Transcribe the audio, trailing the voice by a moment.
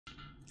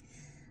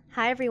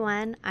Hi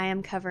everyone, I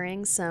am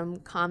covering some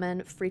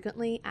common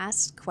frequently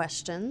asked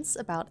questions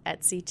about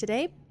Etsy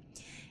today.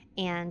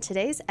 And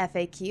today's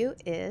FAQ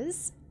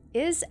is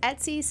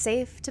Etsy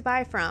safe to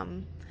buy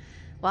from?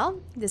 Well,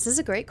 this is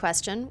a great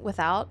question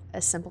without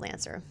a simple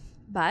answer,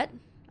 but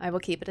I will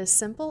keep it as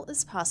simple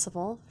as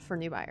possible for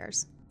new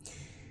buyers.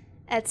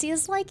 Etsy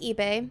is like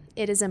eBay.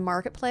 It is a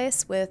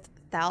marketplace with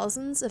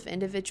thousands of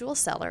individual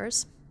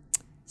sellers.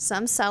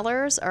 Some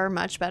sellers are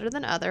much better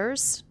than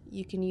others.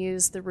 You can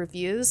use the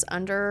reviews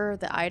under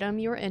the item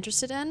you're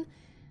interested in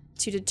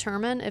to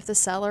determine if the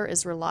seller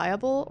is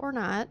reliable or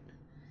not.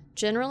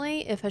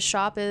 Generally, if a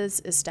shop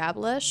is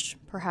established,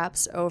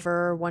 perhaps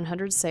over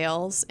 100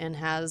 sales, and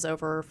has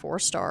over 4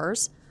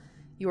 stars,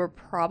 you are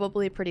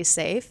probably pretty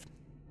safe,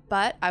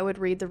 but I would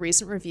read the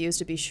recent reviews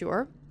to be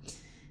sure.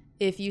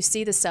 If you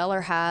see the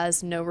seller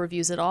has no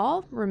reviews at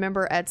all,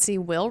 remember Etsy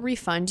will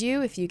refund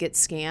you if you get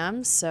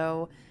scammed,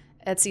 so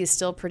Etsy is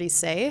still pretty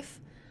safe,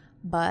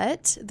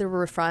 but the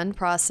refund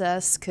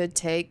process could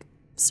take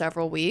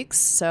several weeks,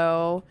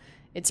 so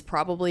it's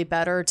probably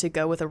better to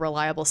go with a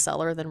reliable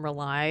seller than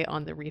rely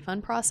on the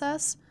refund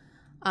process.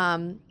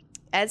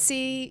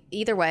 Etsy,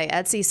 either way,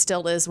 Etsy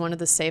still is one of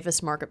the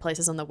safest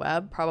marketplaces on the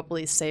web,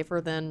 probably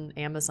safer than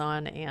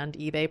Amazon and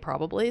eBay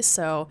probably,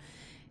 so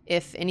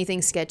if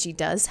anything sketchy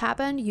does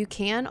happen, you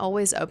can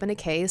always open a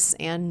case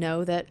and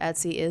know that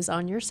Etsy is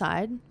on your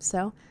side.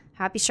 So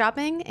happy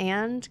shopping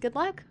and good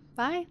luck.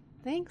 Bye.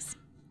 Thanks.